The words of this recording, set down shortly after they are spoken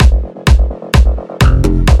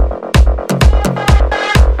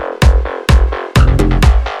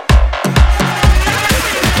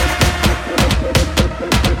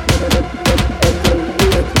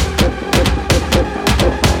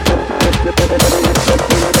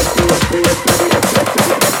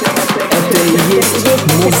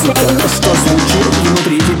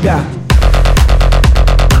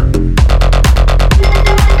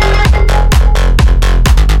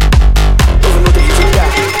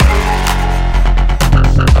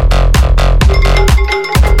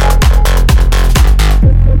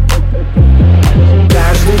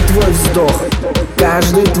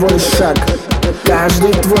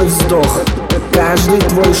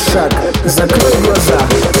твой шаг, закрой глаза.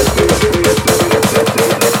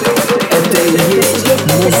 Это и есть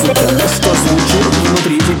музыка, что звучит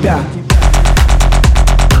внутри тебя.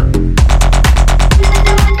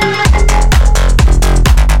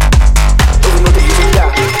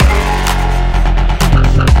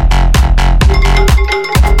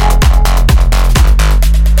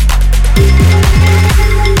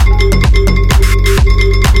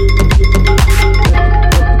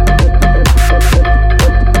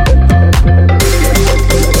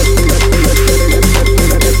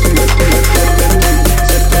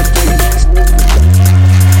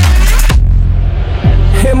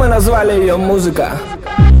 Мы назвали ее музыка,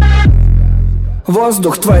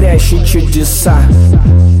 воздух, творящий чудеса.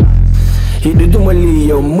 Или думали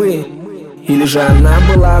ее мы, или же она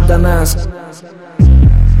была до нас.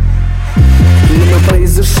 Или мы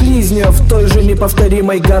произошли из нее в той же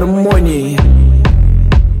неповторимой гармонии.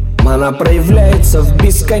 Она проявляется в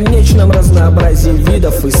бесконечном разнообразии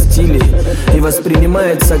видов и стилей и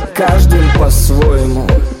воспринимается каждым по-своему.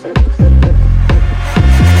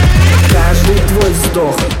 Каждый твой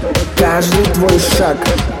вздох, каждый твой шаг,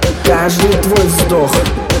 каждый твой вздох,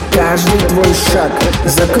 каждый твой шаг,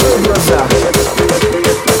 закрой глаза.